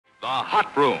The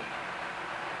hot room.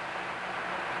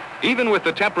 Even with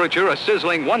the temperature a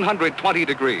sizzling 120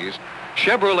 degrees,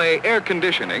 Chevrolet air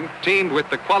conditioning, teamed with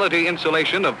the quality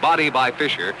insulation of Body by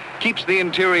Fisher, keeps the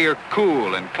interior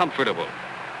cool and comfortable.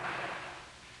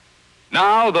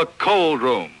 Now the cold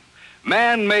room.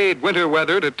 Man-made winter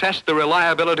weather to test the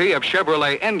reliability of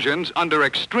Chevrolet engines under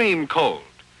extreme cold.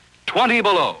 20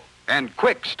 below and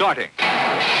quick starting.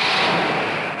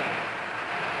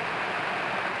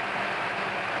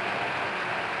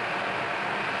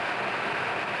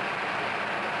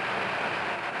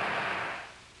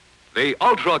 The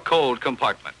ultra-cold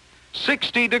compartment,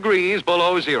 60 degrees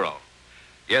below zero.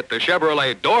 Yet the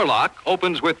Chevrolet door lock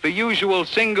opens with the usual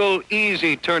single,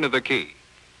 easy turn of the key.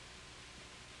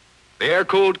 The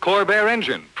air-cooled Corvair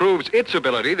engine proves its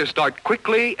ability to start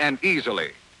quickly and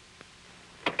easily.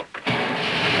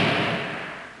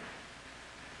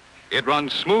 It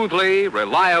runs smoothly,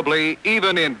 reliably,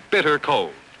 even in bitter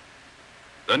cold.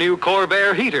 The new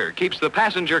Corvair heater keeps the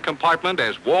passenger compartment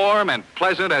as warm and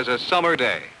pleasant as a summer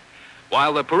day,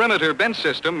 while the perimeter vent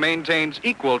system maintains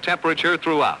equal temperature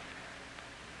throughout.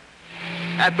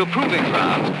 At the proving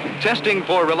grounds, testing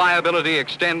for reliability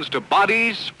extends to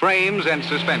bodies, frames, and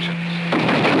suspensions.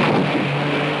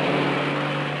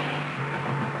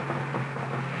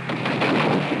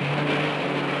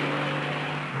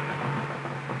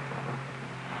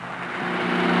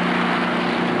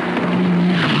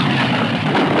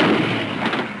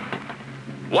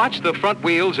 Watch the front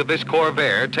wheels of this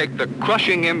Corvair take the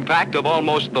crushing impact of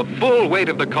almost the full weight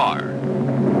of the car.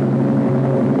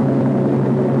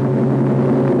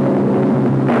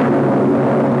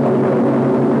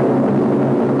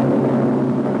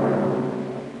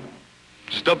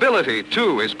 Stability,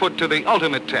 too, is put to the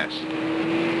ultimate test.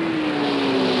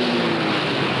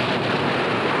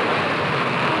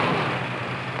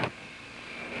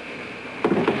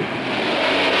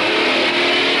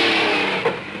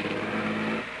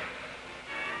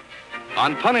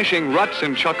 On punishing ruts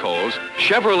and chuck holes,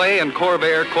 Chevrolet and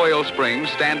Corvair coil springs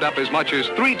stand up as much as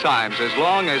 3 times as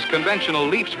long as conventional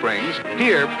leaf springs.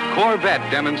 Here,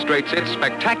 Corvette demonstrates its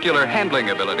spectacular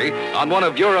handling ability on one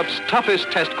of Europe's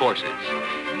toughest test courses.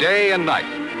 Day and night,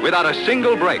 without a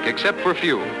single break except for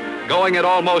fuel, going at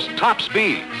almost top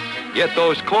speed. Yet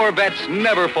those Corvettes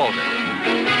never falter.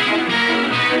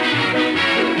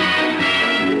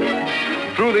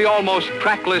 Through the almost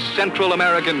trackless Central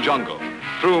American jungle,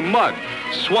 through mud,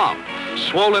 swamp,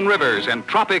 swollen rivers, and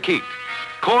tropic heat,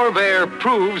 Corvair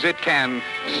proves it can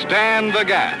stand the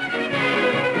gas.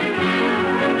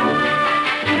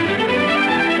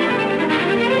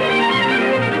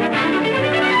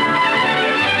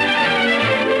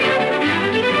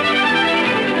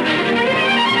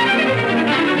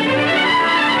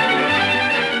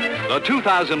 The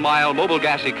 2,000-mile mobile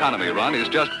gas economy run is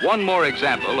just one more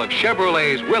example of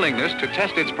Chevrolet's willingness to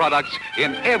test its products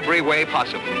in every way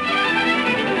possible.